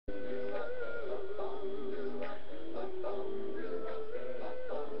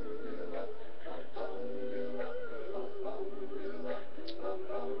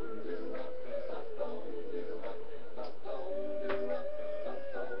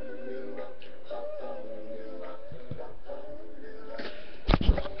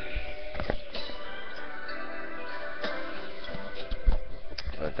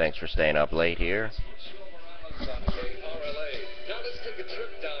for staying up late here. Now let's take a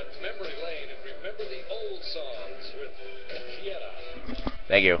trip down memory lane and remember the old songs with Fiera.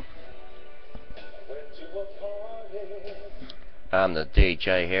 Thank you. I'm the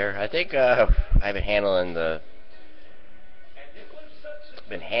DJ here. I think I've been handling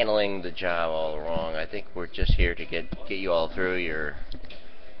the job all wrong. I think we're just here to get you all through your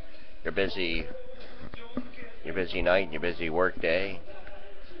busy night, your busy work day.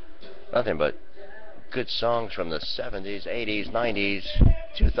 Nothing but good songs from the 70s, 80s, 90s,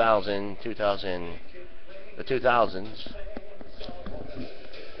 2000, the 2000s.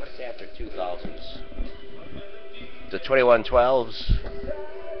 What's after 2000s? The 2112s.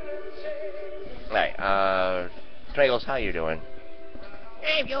 Hey, Tragos, how you doing?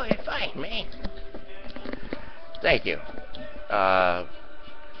 I'm doing fine, man. Thank you. Tough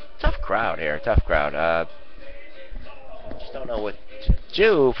crowd here, tough crowd. Just don't know what to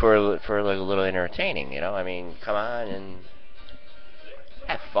do for like a little entertaining, you know? I mean, come on and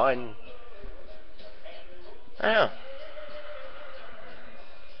have fun. I don't know.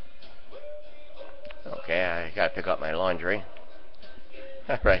 Okay, I gotta pick up my laundry.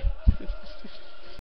 Alright.